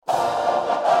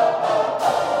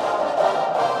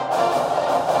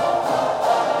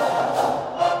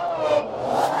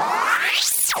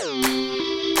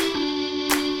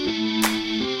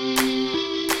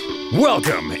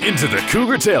Welcome into the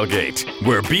Cougar Tailgate,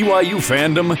 where BYU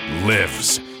fandom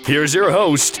lives. Here's your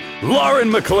host, Lauren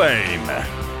McLean.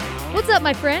 What's up,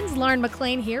 my friends? Lauren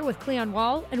McLean here with Cleon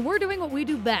Wall, and we're doing what we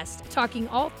do best, talking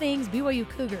all things BYU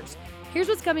Cougars. Here's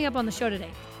what's coming up on the show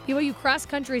today. BYU Cross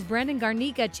Country's Brandon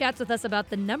Garnica chats with us about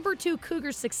the number 2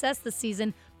 Cougars' success this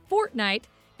season, Fortnite,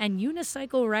 and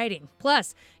unicycle riding.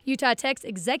 Plus, Utah Tech's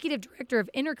Executive Director of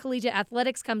Intercollegiate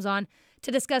Athletics comes on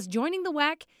to discuss joining the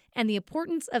WAC and the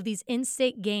importance of these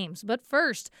in-state games. But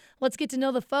first, let's get to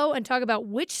know the foe and talk about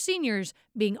which seniors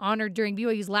being honored during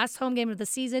BYU's last home game of the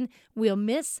season we'll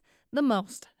miss the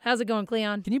most. How's it going,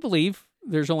 Cleon? Can you believe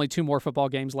there's only 2 more football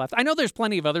games left? I know there's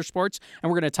plenty of other sports, and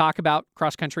we're going to talk about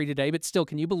cross country today, but still,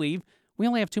 can you believe we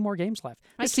only have 2 more games left?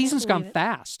 This season's gone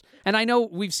fast. And I know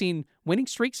we've seen winning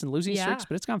streaks and losing streaks,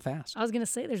 but it's gone fast. I was going to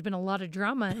say there's been a lot of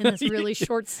drama in this really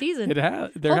short season.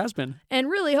 There has been. And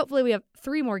really, hopefully we have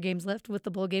 3 more games left with the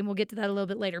bowl game. We'll get to that a little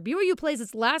bit later. BYU plays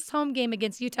its last home game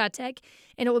against Utah Tech,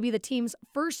 and it will be the team's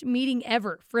first meeting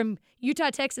ever. From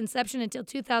Utah Tech's inception until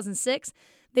 2006,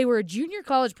 they were a junior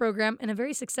college program and a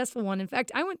very successful one. In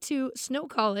fact, I went to Snow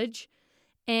College,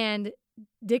 and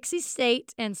Dixie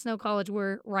State and Snow College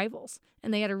were rivals,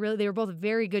 and they were both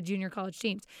very good junior college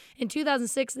teams. In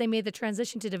 2006, they made the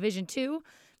transition to Division II,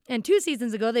 and 2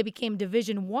 seasons ago, they became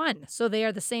Division I. So they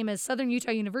are the same as Southern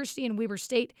Utah University and Weber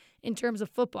State in terms of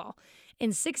football.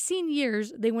 In 16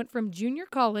 years, they went from junior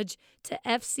college to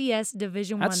FCS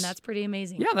Division I. That's pretty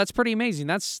amazing. Yeah, that's pretty amazing.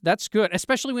 That's good,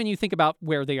 especially when you think about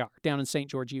where they are down in St.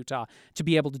 George, Utah, to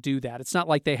be able to do that. It's not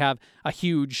like they have a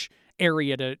huge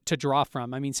area to draw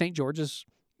from. I mean, St. George is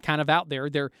kind of out there.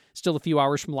 They're still a few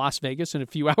hours from Las Vegas and a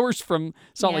few hours from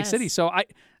Salt Lake City. So I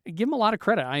give them a lot of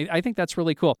credit. I think that's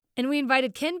really cool. And we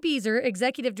invited Ken Beezer,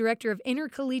 Executive Director of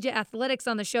Intercollegiate Athletics,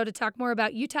 on the show to talk more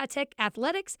about Utah Tech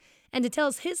athletics and to tell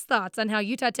us his thoughts on how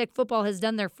Utah Tech football has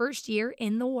done their first year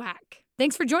in the WAC.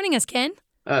 Thanks for joining us, Ken.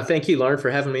 Thank you, Lauren, for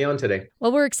having me on today.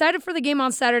 Well, we're excited for the game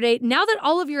on Saturday. Now that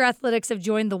all of your athletics have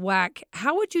joined the WAC,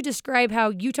 how would you describe how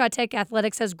Utah Tech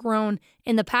athletics has grown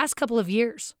in the past couple of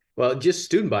years? Well, just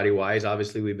student body wise,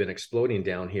 obviously we've been exploding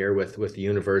down here with the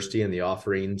university and the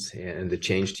offerings, and the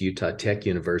change to Utah Tech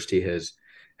University has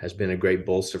been a great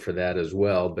bolster for that as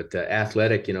well. But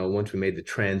athletic, once we made the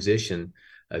transition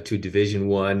to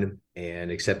Division I and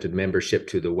accepted membership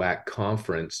to the WAC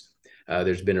conference,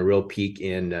 there's been a real peak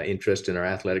in interest in our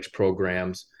athletics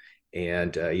programs,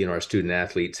 and our student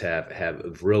athletes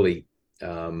have really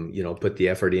put the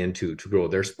effort in to grow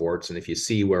their sports. And if you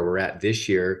see where we're at this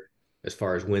year, as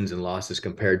far as wins and losses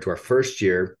compared to our first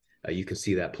year, you can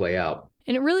see that play out.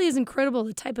 And it really is incredible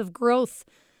the type of growth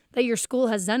that your school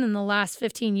has done in the last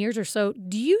 15 years or so.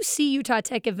 Do you see Utah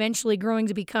Tech eventually growing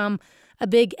to become a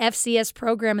big FCS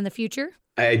program in the future?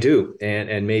 I do,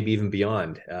 and maybe even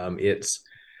beyond.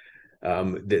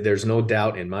 There's no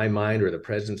doubt in my mind or the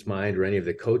president's mind or any of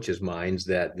the coaches' minds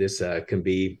that this can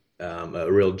be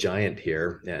a real giant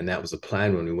here. And that was the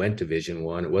plan when we went to Division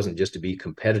I. It wasn't just to be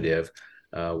competitive.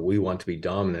 We want to be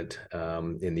dominant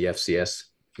in the FCS,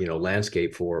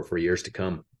 landscape for years to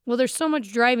come. Well, there's so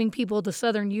much driving people to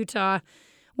Southern Utah.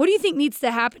 What do you think needs to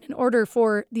happen in order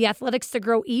for the athletics to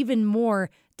grow even more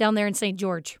down there in St.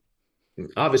 George?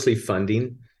 Obviously,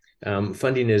 funding.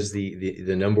 Funding is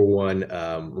the number one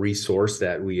resource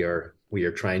that we are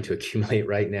trying to accumulate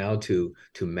right now to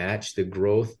match the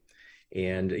growth,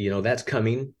 and that's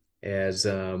coming as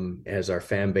our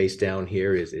fan base down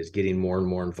here is getting more and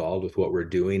more involved with what we're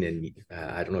doing. And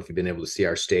I don't know if you've been able to see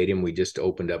our stadium. We just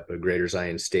opened up a Greater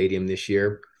Zion Stadium this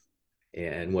year,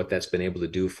 and what that's been able to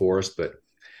do for us. But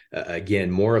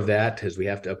again, more of that as we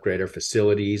have to upgrade our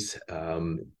facilities,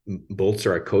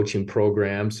 bolster our coaching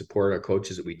program, support our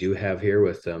coaches that we do have here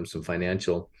with some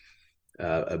financial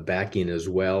backing as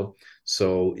well.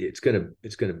 So it's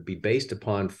gonna be based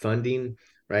upon funding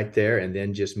right there, and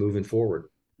then just moving forward.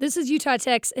 This is Utah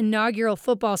Tech's inaugural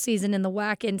football season in the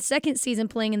WAC and second season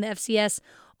playing in the FCS.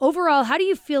 Overall, how do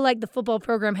you feel like the football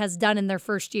program has done in their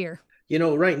first year?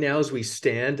 Right now as we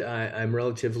stand, I'm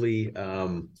relatively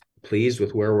pleased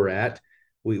with where we're at.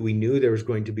 We knew there was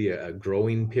going to be a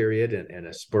growing period and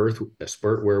a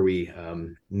spurt where we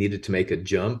needed to make a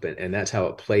jump, and that's how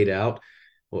it played out.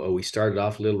 Well, we started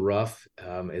off a little rough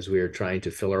as we were trying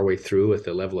to fill our way through with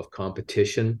the level of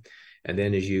competition. And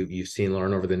then as you've seen,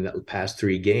 Lauren, over the past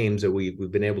 3 games, that we've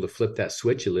been able to flip that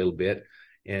switch a little bit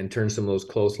and turn some of those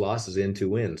close losses into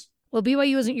wins. Well,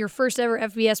 BYU isn't your first ever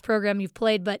FBS program you've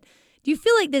played, but do you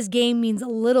feel like this game means a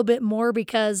little bit more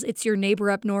because it's your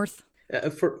neighbor up north?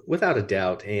 Without a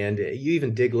doubt. And you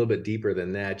even dig a little bit deeper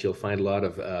than that, you'll find a lot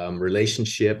of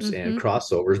relationships and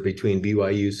crossovers between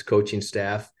BYU's coaching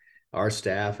staff our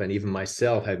staff and even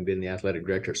myself, having been the athletic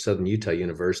director at Southern Utah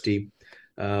University,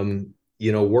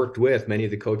 worked with many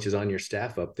of the coaches on your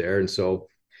staff up there. And so,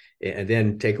 and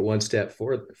then take it one step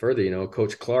further,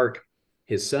 Coach Clark,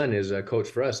 his son is a coach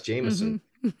for us, Jameson,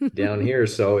 down here.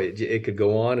 So it could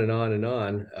go on and on and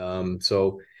on.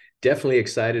 So definitely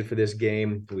excited for this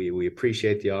game. We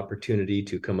appreciate the opportunity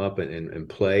to come up and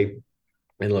play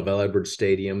in LaVell Edwards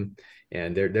Stadium.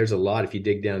 And there's a lot, if you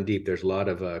dig down deep, there's a lot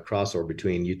of crossover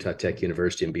between Utah Tech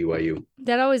University and BYU.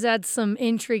 That always adds some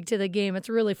intrigue to the game. It's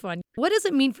really fun. What does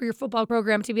it mean for your football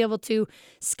program to be able to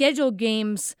schedule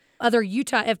games, other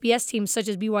Utah FBS teams such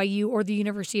as BYU or the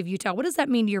University of Utah? What does that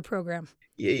mean to your program?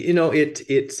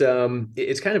 It's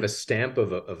kind of a stamp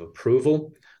of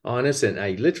approval on us. And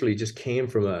I literally just came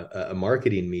from a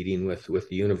marketing meeting with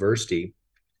the university.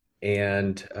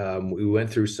 And we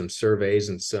went through some surveys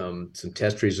and some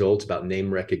test results about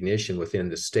name recognition within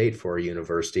the state for a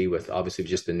university, with obviously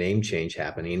just the name change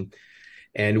happening.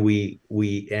 And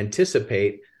we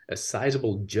anticipate a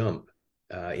sizable jump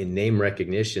in name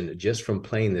recognition just from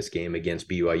playing this game against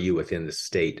BYU within the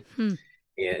state.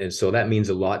 And so that means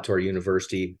a lot to our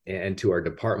university and to our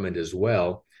department as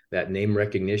well. That name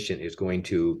recognition is going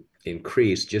to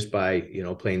increase just by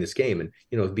playing this game. And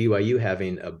with BYU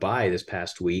having a bye this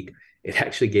past week, it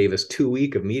actually gave us 2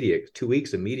 weeks of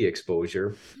media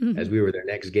exposure as we were their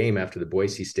next game after the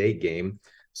Boise State game.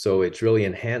 So it's really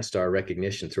enhanced our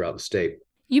recognition throughout the state.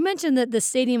 You mentioned that the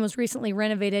stadium was recently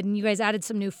renovated and you guys added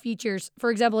some new features. For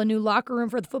example, a new locker room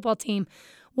for the football team.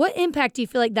 What impact do you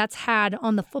feel like that's had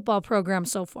on the football program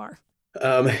so far?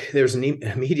 There's an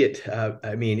immediate,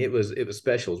 it was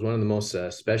special. It was one of the most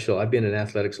special. I've been in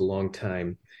athletics a long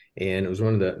time, and it was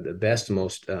one of the best,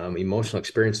 most emotional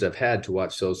experiences I've had to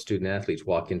watch those student athletes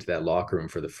walk into that locker room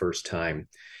for the first time.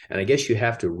 And I guess you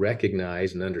have to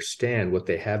recognize and understand what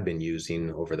they have been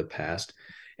using over the past.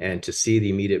 And to see the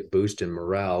immediate boost in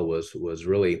morale was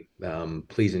really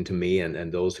pleasing to me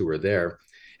and those who were there.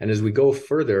 And as we go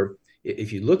further,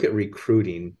 if you look at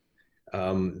recruiting,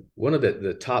 one of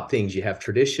the top things, you have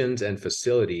traditions and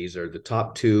facilities are the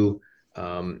top two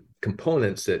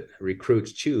components that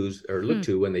recruits choose or look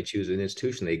to when they choose an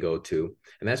institution they go to.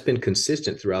 And that's been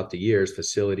consistent throughout the years,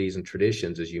 facilities and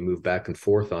traditions, as you move back and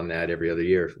forth on that every other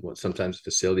year, sometimes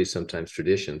facilities, sometimes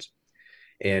traditions.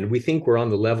 And we think we're on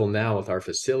the level now with our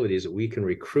facilities that we can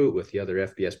recruit with the other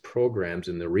FBS programs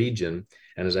in the region.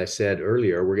 And as I said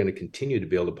earlier, we're going to continue to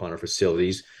build upon our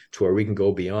facilities to where we can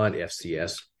go beyond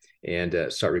FCS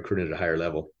and start recruiting at a higher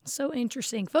level. So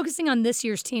interesting. Focusing on this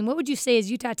year's team, what would you say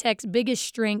is Utah Tech's biggest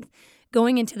strength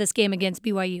going into this game against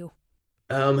BYU?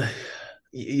 I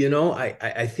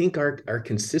think our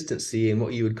consistency and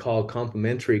what you would call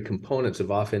complementary components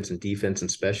of offense and defense and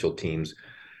special teams.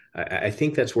 I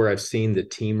think that's where I've seen the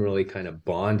team really kind of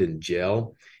bond and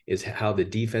gel, is how the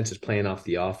defense is playing off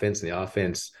the offense and the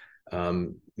offense,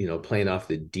 playing off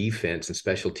the defense and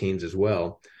special teams as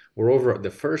well. We're over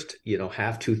the first,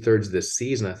 half, 2/3 of this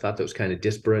season. I thought that was kind of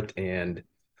disparate and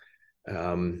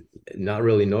not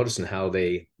really noticing how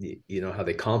they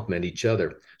complement each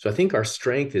other. So I think our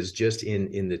strength is just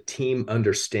in the team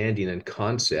understanding and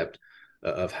concept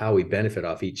of how we benefit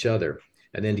off each other.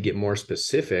 And then to get more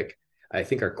specific, I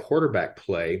think our quarterback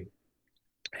play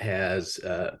has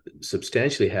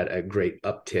substantially had a great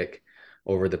uptick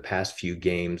over the past few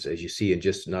games, as you see in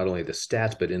just not only the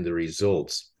stats, but in the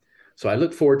results. So I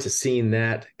look forward to seeing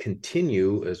that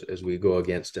continue as we go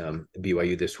against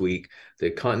BYU this week, the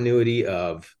continuity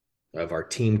of our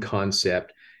team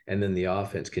concept, and then the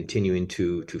offense continuing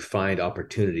to find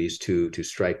opportunities to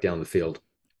strike down the field.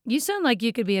 You sound like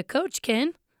you could be a coach,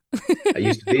 Ken. I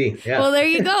used to be, yeah. Well, there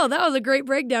you go. That was a great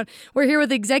breakdown. We're here with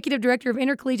the Executive Director of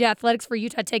Intercollegiate Athletics for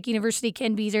Utah Tech University,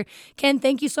 Ken Beazer. Ken,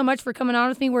 thank you so much for coming on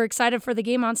with me. We're excited for the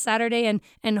game on Saturday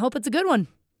and hope it's a good one.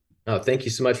 Oh, thank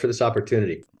you so much for this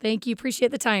opportunity. Thank you. Appreciate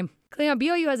the time. Cleon,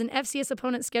 BYU has an FCS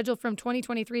opponent scheduled from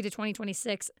 2023 to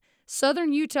 2026.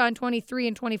 Southern Utah in 23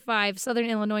 and 25, Southern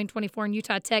Illinois in 24, and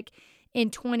Utah Tech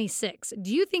in 26.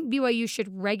 Do you think BYU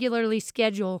should regularly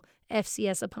schedule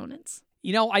FCS opponents?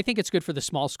 I think it's good for the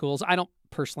small schools. I don't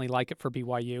personally like it for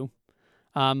BYU.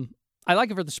 I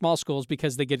like it for the small schools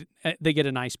because they get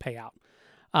a nice payout.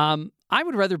 I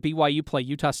would rather BYU play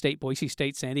Utah State, Boise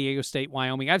State, San Diego State,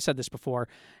 Wyoming. I've said this before.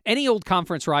 Any old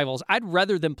conference rivals, I'd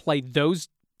rather them play those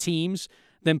teams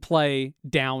than play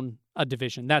down a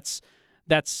division. That's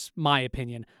my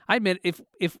opinion. I admit if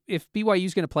BYU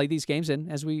is going to play these games,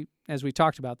 and as we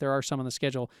talked about, there are some on the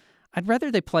schedule, I'd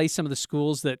rather they play some of the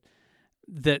schools that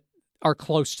are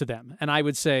close to them. And I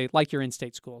would say like your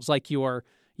in-state schools, like your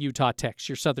Utah Techs,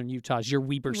 your Southern Utahs, your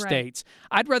Weber States.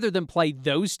 I'd rather them play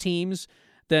those teams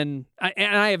and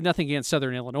I have nothing against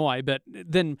Southern Illinois, but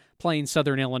then playing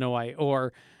Southern Illinois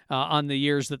or on the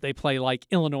years that they play like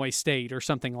Illinois State or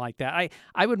something like that.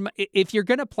 I would, if you're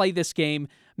going to play this game,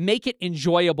 make it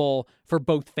enjoyable for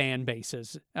both fan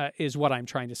bases, is what I'm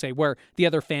trying to say, where the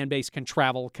other fan base can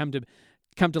travel, come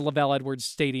to Lavelle Edwards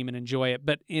Stadium and enjoy it.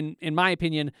 But in my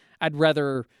opinion, I'd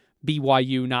rather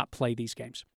BYU not play these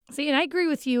games. See, and I agree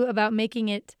with you about making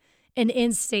it an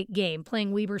in-state game,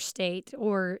 playing Weber State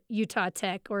or Utah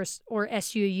Tech or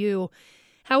SUU.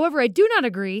 However, I do not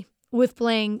agree with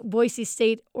playing Boise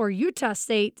State or Utah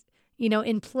State,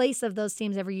 in place of those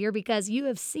teams every year, because you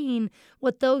have seen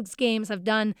what those games have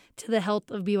done to the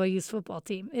health of BYU's football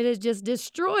team. It is just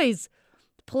destroys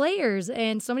players,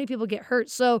 and so many people get hurt.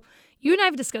 So you and I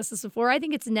have discussed this before. I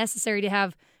think it's necessary to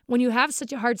have, when you have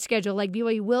such a hard schedule like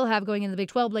BYU will have going into the Big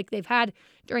 12, like they've had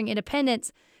during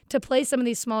independence, to play some of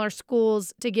these smaller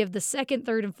schools, to give the second,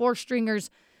 third, and fourth stringers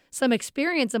some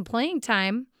experience and playing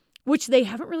time, which they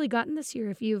haven't really gotten this year,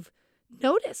 if you've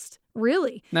noticed,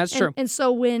 really. That's true. And so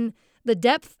when the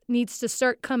depth needs to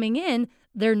start coming in,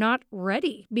 they're not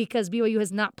ready because BYU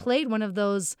has not played one of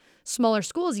those smaller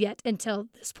schools yet until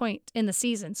this point in the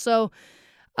season. So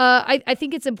I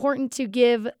think it's important to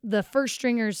give the first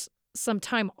stringers some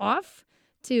time off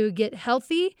to get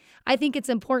healthy. I think it's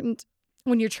important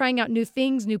when you're trying out new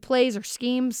things, new plays or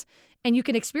schemes, and you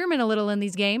can experiment a little in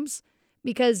these games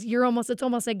because it's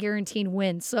almost a guaranteed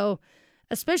win. So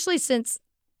especially since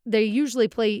they usually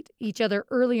play each other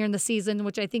earlier in the season,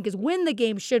 which I think is when the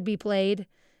game should be played,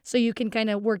 so you can kind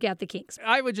of work out the kinks.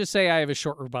 I would just say I have a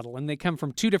short rebuttal, and they come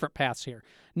from two different paths here.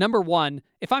 Number one,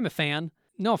 if I'm a fan,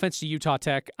 no offense to Utah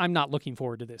Tech, I'm not looking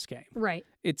forward to this game. Right.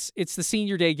 It's the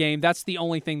senior day game. That's the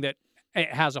only thing that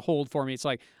it has a hold for me. It's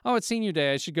like, oh, it's senior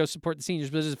day. I should go support the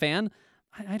seniors. But as a fan,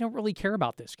 I don't really care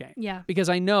about this game. Yeah. Because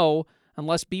I know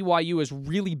unless BYU is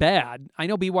really bad, I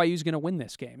know BYU is going to win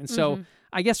this game. And so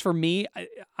I guess for me,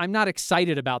 I'm not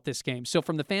excited about this game. So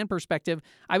from the fan perspective,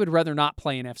 I would rather not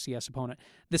play an FCS opponent.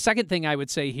 The second thing I would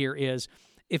say here is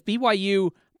if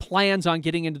BYU plans on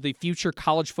getting into the future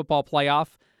college football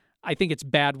playoff, I think it's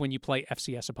bad when you play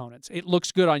FCS opponents. It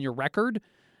looks good on your record,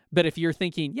 but if you're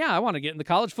thinking, yeah, I want to get in the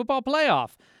college football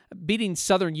playoff, beating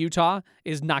Southern Utah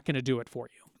is not going to do it for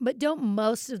you. But don't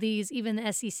most of these, even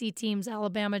the SEC teams,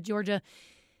 Alabama, Georgia,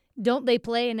 don't they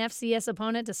play an FCS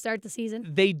opponent to start the season?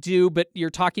 They do, but you're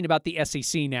talking about the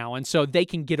SEC now, and so they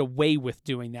can get away with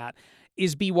doing that.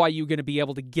 Is BYU going to be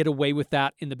able to get away with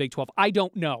that in the Big 12? I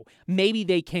don't know. Maybe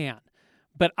they can.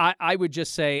 But I would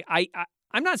just say,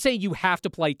 I'm not saying you have to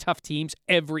play tough teams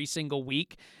every single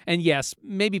week. And yes,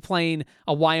 maybe playing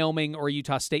a Wyoming or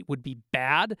Utah State would be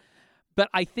bad. But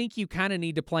I think you kind of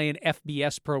need to play an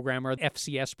FBS program or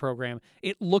FCS program.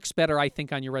 It looks better, I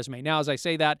think, on your resume. Now, as I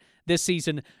say that, this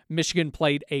season, Michigan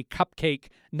played a cupcake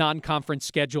non-conference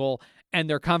schedule, and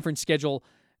their conference schedule,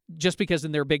 just because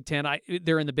in their Big Ten,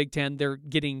 they're in the Big Ten, they're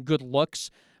getting good looks.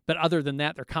 But other than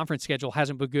that, their conference schedule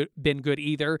hasn't been good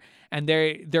either. And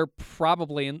they're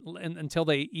probably, until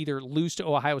they either lose to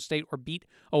Ohio State or beat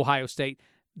Ohio State,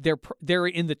 they're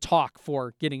in the talk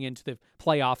for getting into the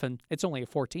playoff, and it's only a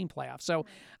 14 playoff. So,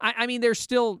 I mean, there's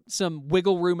still some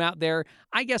wiggle room out there.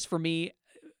 I guess for me,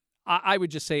 I would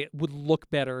just say it would look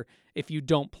better if you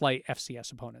don't play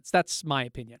FCS opponents. That's my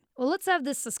opinion. Well, let's have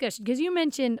this discussion, because you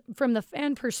mentioned from the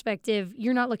fan perspective,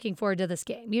 you're not looking forward to this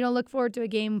game. You don't look forward to a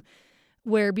game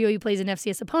where BYU plays an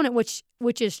FCS opponent,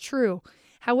 which is true.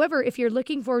 However, if you're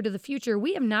looking forward to the future,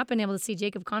 we have not been able to see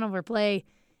Jacob Conover play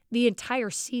the entire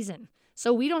season.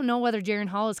 So we don't know whether Jaren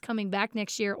Hall is coming back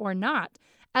next year or not.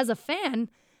 As a fan,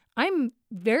 I'm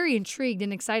very intrigued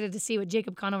and excited to see what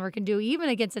Jacob Conover can do, even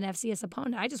against an FCS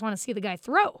opponent. I just want to see the guy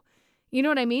throw. You know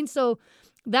what I mean? So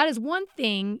that is one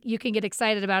thing you can get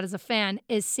excited about as a fan,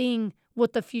 is seeing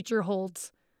what the future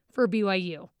holds for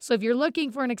BYU. So if you're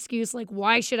looking for an excuse like,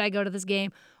 why should I go to this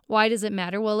game? Why does it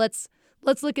matter? Well, let's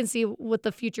look and see what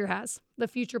the future has, the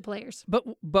future players.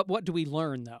 But what do we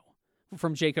learn, though,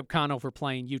 from Jacob Conover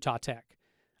playing Utah Tech?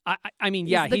 I mean,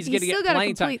 yeah, he's going to get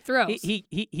playing time.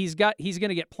 He's going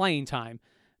to get playing time,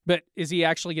 but is he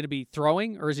actually going to be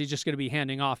throwing, or is he just going to be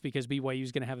handing off because BYU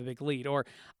is going to have a big lead? Or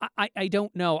I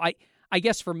don't know. I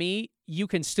guess for me, you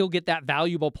can still get that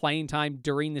valuable playing time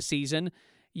during the season.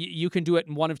 You can do it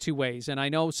in one of two ways, and I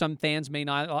know some fans may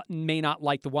not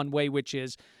like the one way, which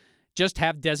is just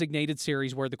have designated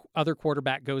series where the other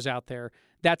quarterback goes out there.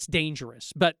 That's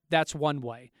dangerous, but that's one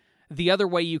way. The other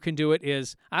way you can do it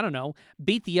is, I don't know,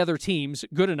 beat the other teams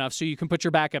good enough so you can put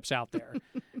your backups out there.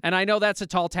 And I know that's a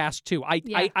tall task too. I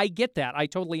get that. I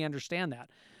totally understand that.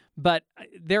 But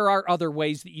there are other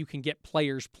ways that you can get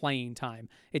players playing time.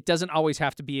 It doesn't always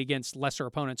have to be against lesser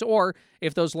opponents. Or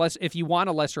if you want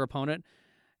a lesser opponent,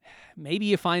 maybe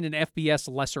you find an FBS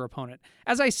lesser opponent.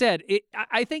 As I said,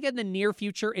 I think in the near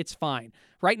future, it's fine.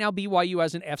 Right now, BYU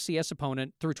has an FCS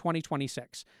opponent through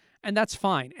 2026, and that's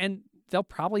fine. And they'll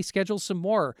probably schedule some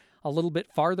more a little bit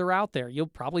farther out there. You'll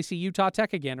probably see Utah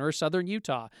Tech again, or Southern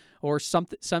Utah, or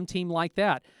some team like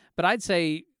that. But I'd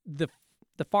say the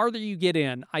farther you get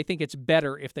in, I think it's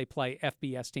better if they play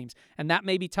FBS teams. And that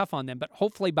may be tough on them, but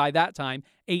hopefully by that time,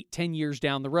 8-10 years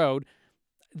down the road,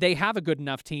 they have a good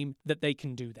enough team that they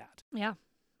can do that. Yeah.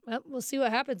 Well, we'll see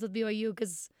what happens with BYU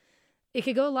because it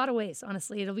could go a lot of ways,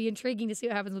 honestly. It'll be intriguing to see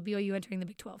what happens with BYU entering the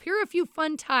Big 12. Here are a few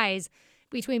fun ties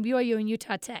between BYU and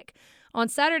Utah Tech. On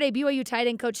Saturday, BYU tight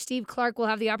end coach Steve Clark will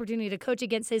have the opportunity to coach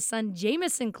against his son,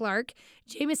 Jamison Clark.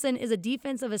 Jamison is a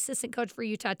defensive assistant coach for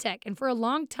Utah Tech, and for a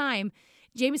long time,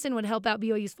 Jamison would help out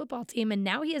BYU's football team, and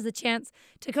now he has a chance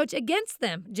to coach against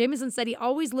them. Jamison said he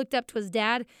always looked up to his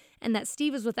dad and that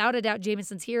Steve is without a doubt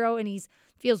Jamison's hero, and he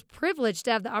feels privileged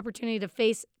to have the opportunity to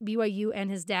face BYU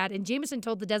and his dad. And Jamison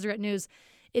told the Deseret News,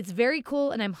 "It's very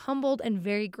cool, and I'm humbled and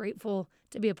very grateful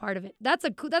to be a part of it." That's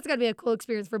got to be a cool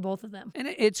experience for both of them. And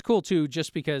it's cool, too,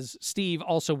 just because Steve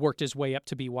also worked his way up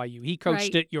to BYU. He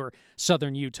coached at your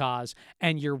Southern Utahs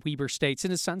and your Weber States,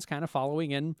 and his son's kind of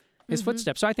following in his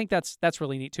footsteps. So I think that's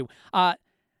really neat, too.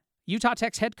 Utah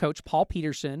Tech's head coach, Paul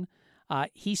Peterson,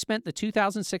 he spent the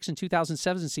 2006 and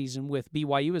 2007 season with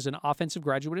BYU as an offensive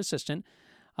graduate assistant.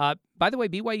 By the way,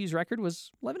 BYU's record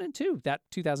was 11-2 that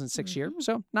 2006 year,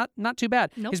 so not too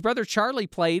bad. Nope. His brother Charlie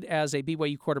played as a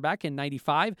BYU quarterback in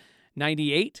 95,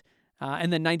 98,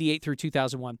 and then 98 through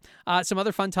 2001. Some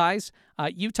other fun ties.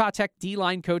 Utah Tech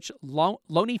D-line coach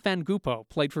Loni Fangupo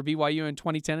played for BYU in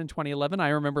 2010 and 2011. I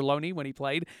remember Loni when he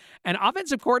played. And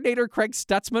offensive coordinator Craig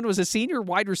Stutzman was a senior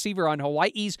wide receiver on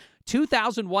Hawaii's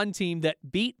 2001 team that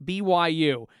beat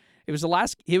BYU. It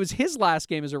was his last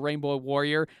game as a Rainbow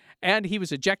Warrior, and he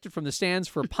was ejected from the stands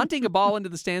for punting a ball into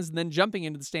the stands and then jumping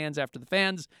into the stands after the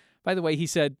fans. By the way, he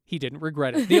said he didn't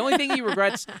regret it. The only thing he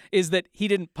regrets is that he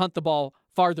didn't punt the ball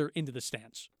farther into the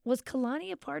stands. Was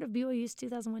Kalani a part of BYU's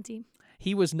 2001 team?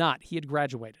 He was not. He had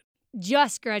graduated.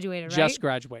 Just graduated, right? Just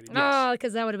graduated, yes. Oh,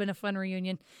 because that would have been a fun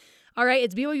reunion. All right,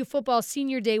 it's BYU football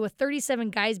senior day with 37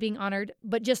 guys being honored,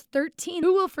 but just 13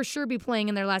 who will for sure be playing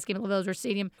in their last game at LaVell Edwards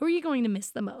Stadium. Who are you going to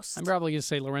miss the most? I'm probably going to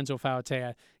say Lorenzo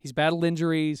Fauatea. He's battled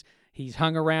injuries. He's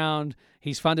hung around.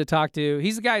 He's fun to talk to.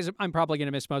 He's the guy I'm probably going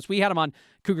to miss most. We had him on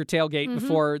Cougar Tailgate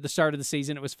before the start of the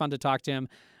season. It was fun to talk to him.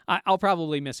 I'll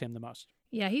probably miss him the most.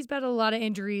 Yeah, he's battled a lot of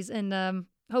injuries and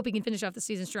hope he can finish off the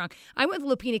season strong. I went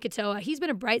with Lupini Katoa. He's been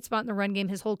a bright spot in the run game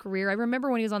his whole career. I remember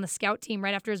when he was on the scout team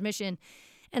right after his mission,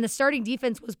 and the starting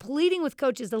defense was pleading with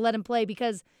coaches to let him play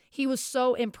because he was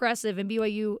so impressive, and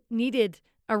BYU needed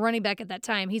a running back at that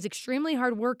time. He's extremely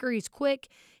hard worker. He's quick,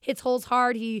 hits holes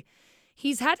hard.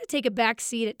 He's had to take a back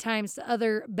seat at times to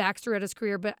other backs throughout his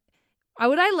career, but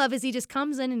what I love is he just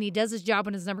comes in and he does his job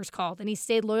when his number's called, and he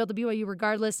stayed loyal to BYU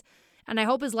regardless, and I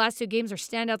hope his last two games are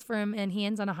standouts for him and he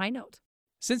ends on a high note.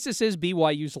 Since this is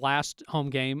BYU's last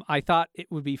home game, I thought it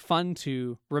would be fun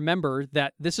to remember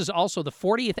that this is also the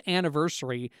 40th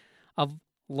anniversary of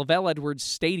LaVell Edwards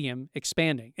Stadium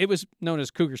expanding. It was known as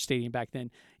Cougar Stadium back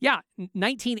then. Yeah,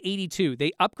 1982.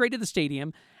 They upgraded the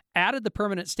stadium, added the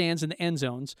permanent stands in the end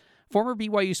zones. Former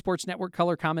BYU Sports Network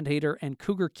color commentator and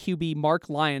Cougar QB Mark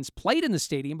Lyons played in the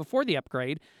stadium before the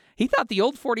upgrade. He thought the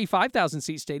old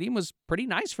 45,000-seat stadium was pretty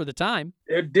nice for the time.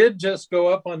 It did just go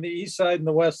up on the east side and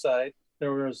the west side.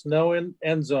 There was no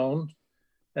end zone.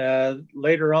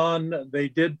 Later on, they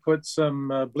did put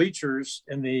some bleachers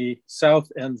in the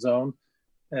south end zone,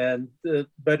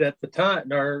 but at the time,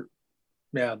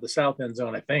 the south end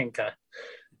zone, I think.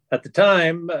 At the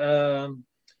time,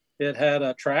 it had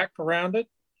a track around it,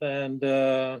 and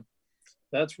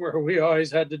that's where we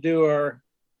always had to do our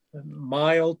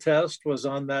mile test. Was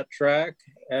on that track,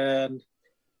 and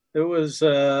it was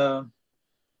had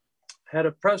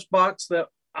a press box that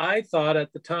I thought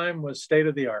at the time was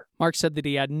state-of-the-art. Mark said that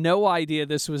he had no idea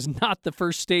this was not the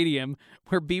first stadium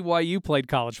where BYU played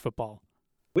college football.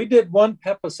 We did one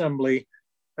pep assembly,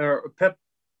 or pep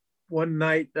one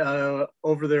night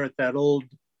over there at the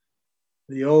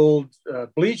old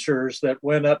bleachers that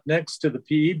went up next to the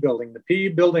PE building. The PE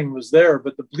building was there,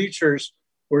 but the bleachers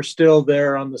were still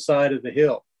there on the side of the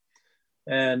hill.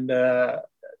 And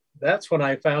that's when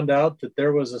I found out that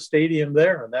there was a stadium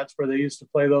there, and that's where they used to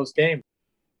play those games.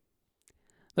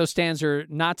 Those stands are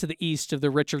not to the east of the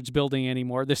Richards Building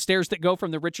anymore. The stairs that go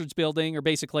from the Richards Building, or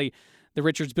basically the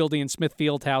Richards Building in Smith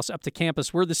Fieldhouse up to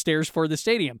campus, were the stairs for the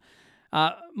stadium.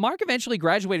 Mark eventually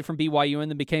graduated from BYU and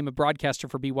then became a broadcaster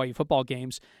for BYU football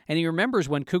games. And he remembers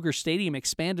when Cougar Stadium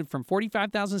expanded from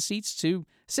 45,000 seats to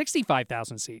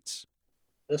 65,000 seats.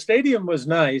 The stadium was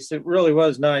nice. It really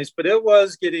was nice, but it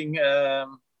was getting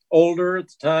older at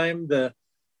the time. It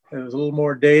was a little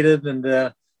more dated, and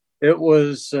it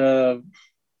was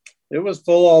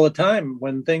full all the time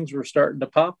when things were starting to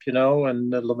pop,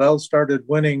 and Lavelle started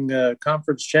winning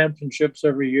conference championships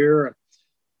every year.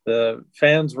 The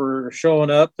fans were showing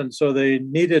up, and so they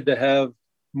needed to have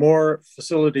more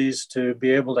facilities to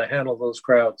be able to handle those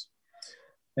crowds.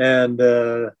 And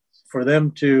for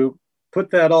them to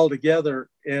put that all together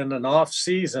in an off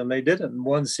season, they did it in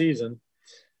one season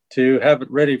to have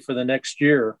it ready for the next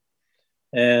year.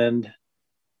 And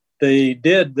they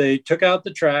took out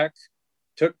the track,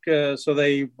 so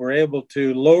they were able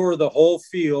to lower the whole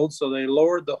field. So they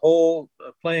lowered the whole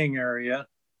playing area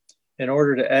in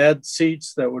order to add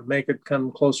seats that would make it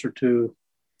come closer to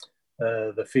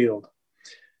the field,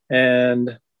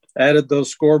 and added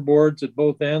those scoreboards at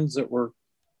both ends that were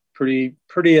pretty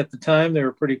at the time. They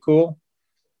were pretty cool.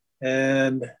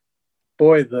 And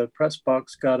boy, the press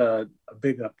box got a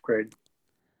big upgrade.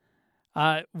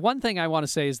 One thing I want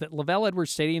to say is that Lavelle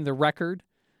Edwards Stadium, the record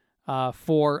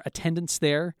for attendance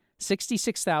there,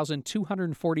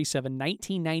 66,247,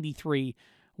 1993,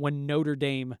 when Notre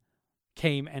Dame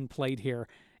came and played here.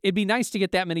 It'd be nice to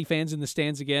get that many fans in the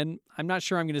stands again. I'm not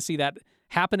sure I'm going to see that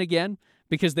happen again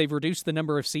because they've reduced the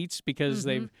number of seats because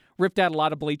they've ripped out a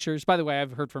lot of bleachers. By the way,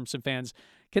 I've heard from some fans,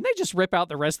 can they just rip out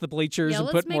the rest of the bleachers and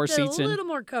put more seats in? Let's make it a little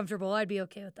more comfortable. I'd be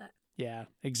okay with that. Yeah,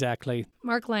 exactly.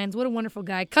 Mark Lyons, what a wonderful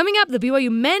guy. Coming up, the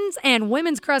BYU men's and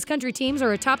women's cross-country teams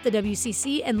are atop the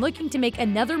WCC and looking to make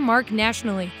another mark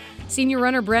nationally. Senior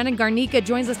runner Brandon Garnica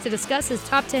joins us to discuss his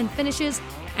top 10 finishes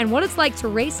and what it's like to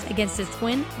race against his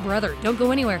twin brother. Don't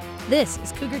go anywhere. This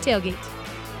is Cougar Tailgate.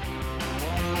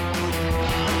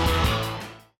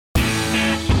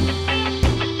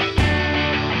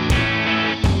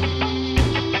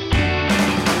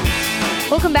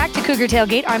 Welcome back to Cougar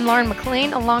Tailgate. I'm Lauren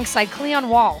McLean alongside Cleon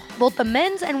Wall. Both the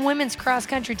men's and women's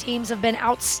cross-country teams have been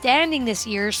outstanding this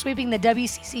year, sweeping the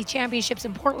WCC championships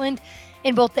in Portland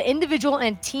in both the individual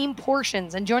and team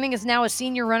portions. And joining us now is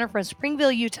senior runner from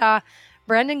Springville, Utah,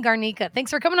 Brandon Garnica.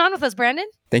 Thanks for coming on with us, Brandon.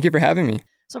 Thank you for having me.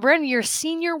 So, Brandon, you're a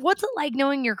senior. What's it like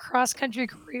knowing your cross-country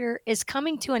career is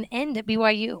coming to an end at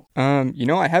BYU?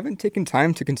 I haven't taken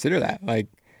time to consider that.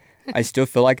 I still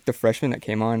feel like the freshman that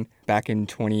came on back in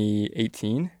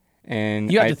 2018.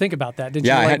 And you had to think about that, did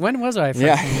you? When was I a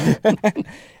freshman? Yeah.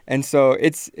 And so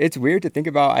it's weird to think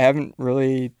about. I haven't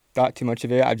really thought too much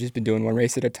of it. I've just been doing one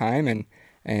race at a time,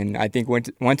 and I think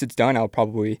once it's done, I'll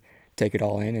probably take it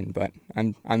all in. But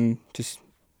I'm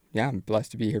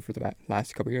blessed to be here for the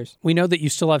last couple of years. We know that you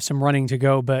still have some running to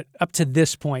go, but up to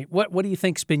this point, what do you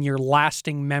think's been your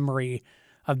lasting memory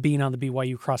of being on the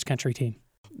BYU cross-country team?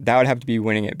 That would have to be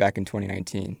winning it back in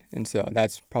 2019. And so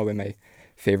that's probably my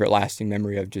favorite lasting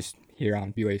memory of just here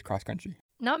on BYU's cross-country.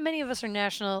 Not many of us are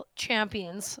national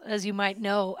champions, as you might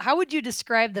know. How would you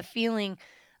describe the feeling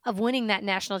of winning that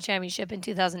national championship in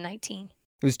 2019?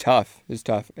 It was tough.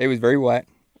 It was very wet,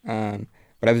 but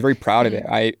I was very proud of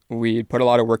it. We put a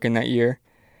lot of work in that year,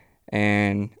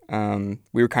 and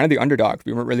we were kind of the underdogs.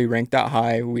 We weren't really ranked that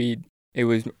high. It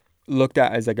was looked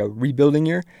at as like a rebuilding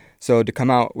year. So to come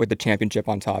out with the championship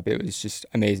on top, it was just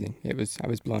amazing. I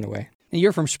was blown away. And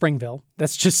you're from Springville.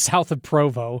 That's just south of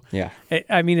Provo. Yeah.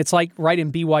 I mean, it's like right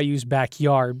in BYU's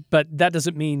backyard, but that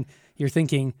doesn't mean you're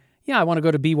thinking, yeah, I want to go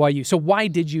to BYU. So why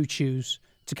did you choose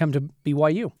to come to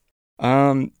BYU?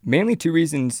 Mainly two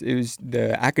reasons. It was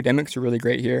the academics are really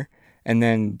great here, and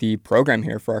then the program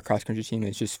here for our cross-country team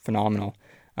is just phenomenal.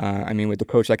 With a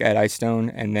coach like Ed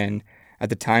Eyestone, and then at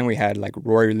the time we had like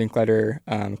Rory Linkletter,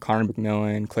 Connor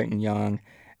McMillan, Clayton Young,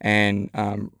 and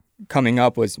coming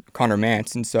up was Connor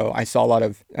Mance. And so I saw a lot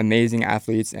of amazing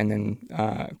athletes, and then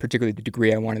particularly the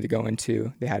degree I wanted to go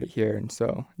into, they had it here. And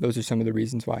so those are some of the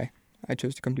reasons why I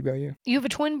chose to come to BYU. You have a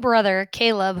twin brother,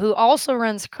 Caleb, who also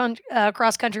runs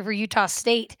cross-country for Utah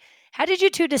State. How did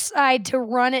you two decide to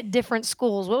run at different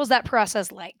schools? What was that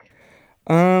process like?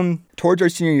 Towards our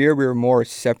senior year, we were more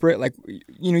separate. Like,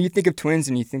 you think of twins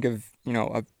and you think of,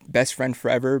 a best friend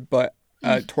forever. But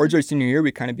towards our senior year,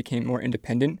 we kind of became more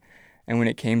independent. And when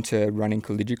it came to running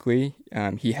collegiately,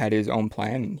 he had his own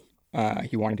plan.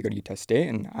 He wanted to go to Utah State,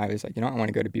 and I was like, I want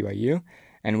to go to BYU.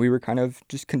 And we were kind of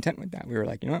just content with that. We were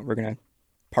like, we're going to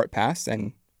part paths,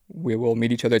 and we will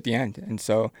meet each other at the end. And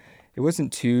so it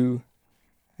wasn't too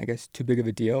big of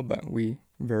a deal, but we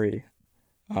very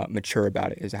mature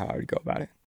about it is how I would go about it.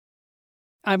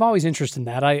 I'm always interested in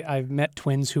that. I've met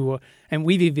twins who, and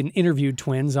we've even interviewed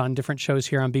twins on different shows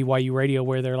here on BYU Radio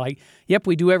where they're like, yep,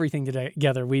 we do everything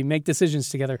together. We make decisions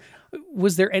together.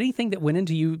 Was there anything that went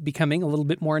into you becoming a little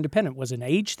bit more independent? Was it an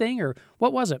age thing or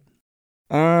what was it?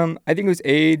 I think it was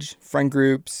age, friend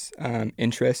groups,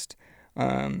 interest.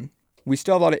 We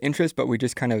still have a lot of interest, but we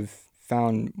just kind of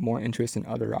found more interest in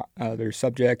other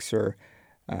subjects or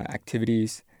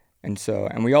activities. And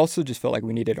we also just felt like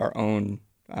we needed our own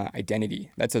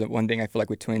identity. That's the one thing I feel like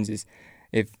with twins is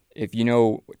if you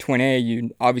know twin A,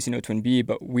 you obviously know twin B,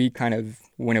 but we kind of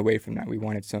went away from that. We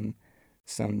wanted some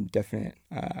definite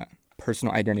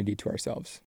personal identity to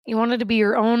ourselves. You wanted to be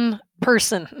your own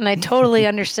person, and I totally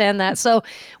understand that. So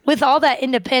with all that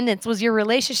independence, was your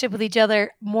relationship with each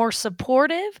other more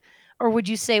supportive, or would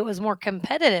you say it was more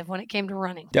competitive when it came to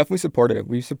running? Definitely supportive.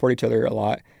 We support each other a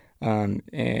lot, and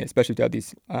especially throughout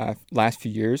these last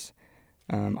few years.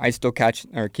 I still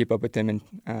keep up with him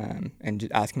and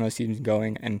just ask him how the season's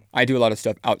going. And I do a lot of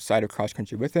stuff outside of cross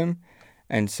country with him.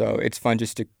 And so it's fun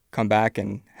just to come back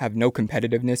and have no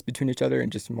competitiveness between each other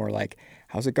and just more like,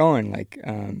 how's it going? Like,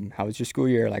 how was your school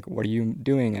year? Like, what are you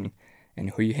doing? And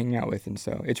who are you hanging out with? And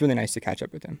so it's really nice to catch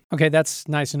up with him. Okay, that's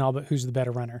nice and all, but who's the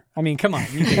better runner? I mean, come on,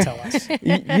 you can tell us.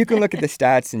 You can look at the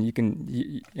stats and you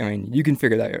can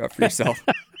figure that out for yourself.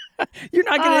 You're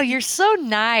not gonna. Oh, you're so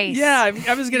nice. Yeah,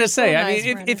 I was gonna say. nice,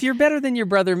 I mean, if you're better than your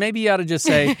brother, maybe you ought to just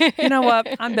say, you know what?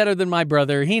 I'm better than my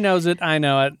brother. He knows it. I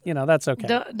know it. That's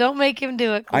okay. Don't make him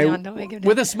do it, Cleon. Don't make him do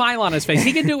with it. a smile on his face.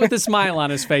 He can do it with a smile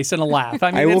on his face and a laugh. I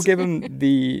mean, I will give him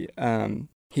the.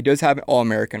 He does have an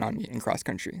All-American on me in cross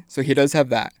country, so he does have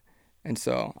that, and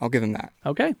so I'll give him that.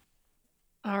 Okay.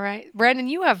 All right, Brandon,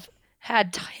 you have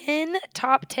had 10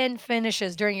 top 10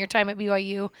 finishes during your time at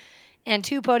BYU. And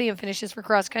 2 podium finishes for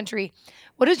cross country.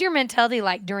 What is your mentality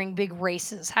like during big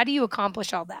races? How do you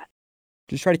accomplish all that?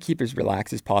 Just try to keep as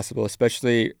relaxed as possible,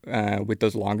 especially with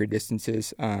those longer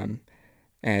distances. And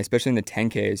especially in the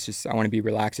 10K, it's just I want to be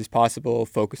relaxed as possible,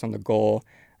 focus on the goal.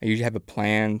 I usually have a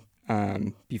plan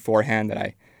beforehand that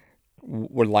I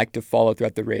would like to follow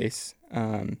throughout the race.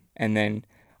 And then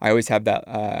I always have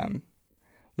that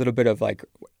little bit of like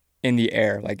in the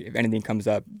air, like if anything comes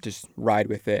up, just ride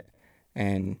with it.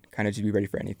 And kind of just be ready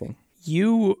for anything.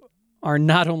 You are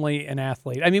not only an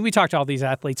athlete. I mean, we talked to all these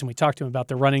athletes and we talked to them about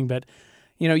their running, but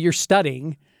you're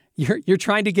studying, you're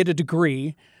trying to get a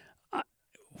degree.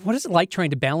 What is it like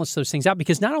trying to balance those things out?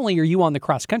 Because not only are you on the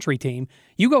cross country team,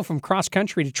 you go from cross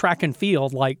country to track and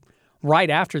field like right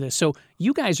after this. So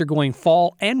you guys are going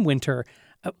fall and winter.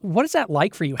 What is that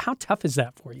like for you? How tough is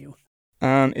that for you?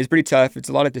 It's pretty tough. It's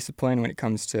a lot of discipline when it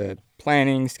comes to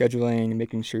planning, scheduling,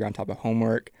 making sure you're on top of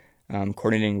homework.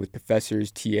 Coordinating with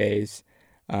professors, TAs,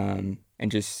 and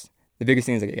just the biggest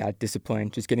thing is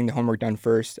discipline. Just getting the homework done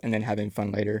first and then having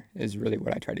fun later is really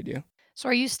what I try to do. So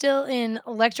are you still in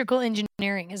electrical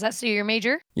engineering? Is that still your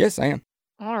major? Yes, I am.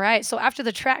 All right. So after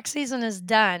the track season is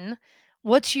done,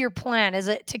 what's your plan? Is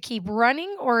it to keep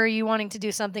running or are you wanting to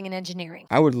do something in engineering?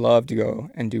 I would love to go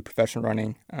and do professional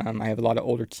running. I have a lot of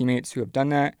older teammates who have done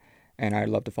that, and I'd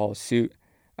love to follow suit.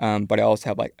 But I also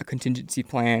have like a contingency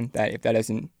plan that if that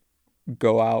doesn't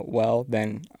go out well,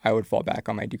 then I would fall back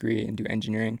on my degree and do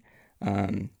engineering.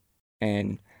 And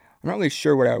I'm not really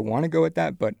sure where I want to go with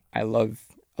that, but I love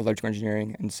electrical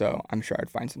engineering, and so I'm sure I'd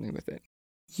find something with it.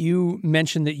 You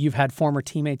mentioned that you've had former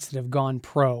teammates that have gone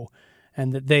pro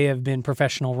and that they have been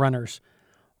professional runners.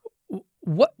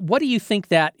 What do you think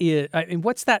that is? I mean,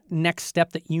 what's that next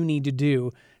step that you need to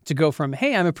do to go from,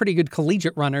 hey, I'm a pretty good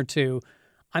collegiate runner to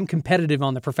I'm competitive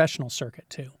on the professional circuit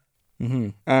too?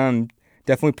 Mm-hmm.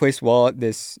 Definitely placed well at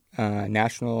this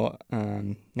national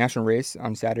race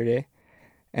on Saturday,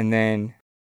 and then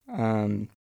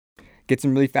get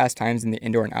some really fast times in the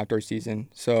indoor and outdoor season.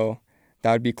 So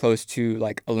that would be close to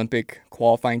like Olympic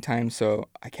qualifying time. So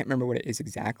I can't remember what it is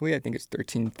exactly. I think it's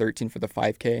 13:13 for the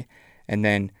 5K, and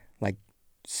then like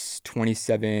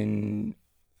 27,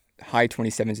 high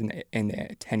 27s in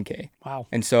the 10K. Wow!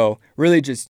 And so really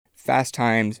just fast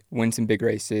times, win some big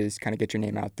races, kind of get your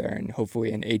name out there, and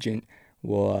hopefully an agent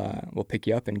will pick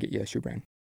you up and get you a shoe brand.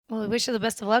 Well, we wish you the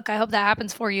best of luck. I hope that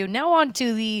happens for you. Now on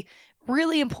to the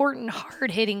really important,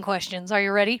 hard-hitting questions. Are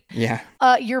you ready? Yeah.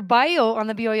 Your bio on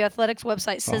the BYU Athletics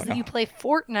website says that you play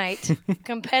Fortnite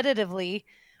competitively.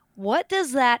 What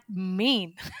does that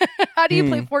mean? How do you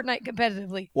play Fortnite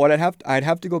competitively? Well, I'd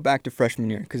have to go back to freshman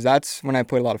year because that's when I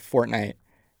played a lot of Fortnite,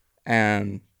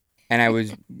 and I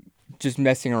was just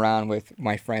messing around with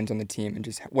my friends on the team and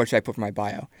just what should I put for my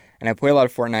bio. And I play a lot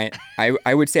of Fortnite.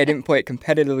 I would say I didn't play it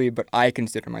competitively, but I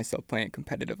consider myself playing it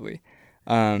competitively.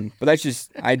 But I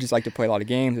just like to play a lot of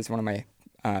games. It's one of my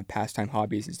pastime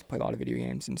hobbies is to play a lot of video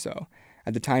games. And so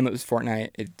at the time it was Fortnite.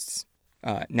 It's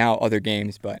now other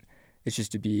games, but it's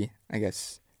just to be, I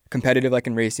guess, competitive like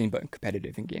in racing, but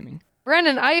competitive in gaming.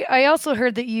 Brandon, I also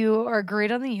heard that you are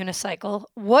great on the unicycle.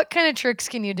 What kind of tricks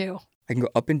can you do? I can go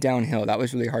up and down hill. That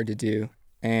was really hard to do.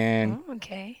 And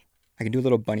okay. I can do a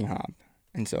little bunny hop.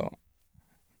 And so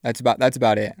that's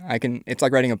about it. It's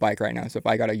like riding a bike right now. So if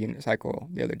I got a unicycle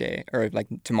the other day or like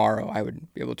tomorrow, I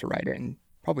would be able to ride it and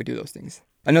probably do those things.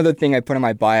 Another thing I put in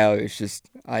my bio is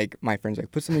just like my friends like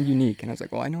put something unique, and I was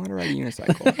like, well, I know how to ride a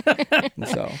unicycle. And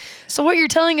so what you're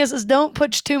telling us is don't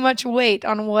put too much weight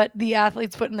on what the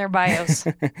athletes put in their bios.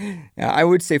 Yeah, I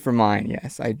would say for mine,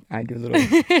 yes, I do a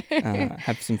little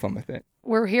have some fun with it.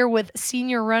 We're here with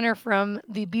senior runner from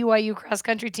the BYU cross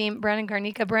country team, Brandon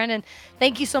Garnica. Brandon,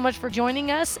 thank you so much for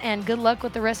joining us, and good luck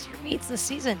with the rest of your meets this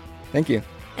season. Thank you.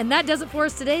 And that does it for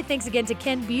us today. Thanks again to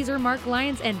Ken Beezer, Mark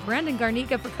Lyons, and Brandon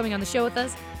Garnica for coming on the show with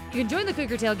us. You can join the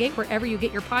Cougar Tailgate wherever you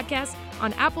get your podcasts,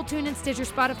 on Apple, TuneIn, Stitcher,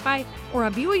 Spotify, or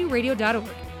on BYURadio.org.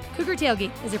 Cougar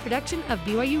Tailgate is a production of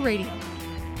BYU Radio.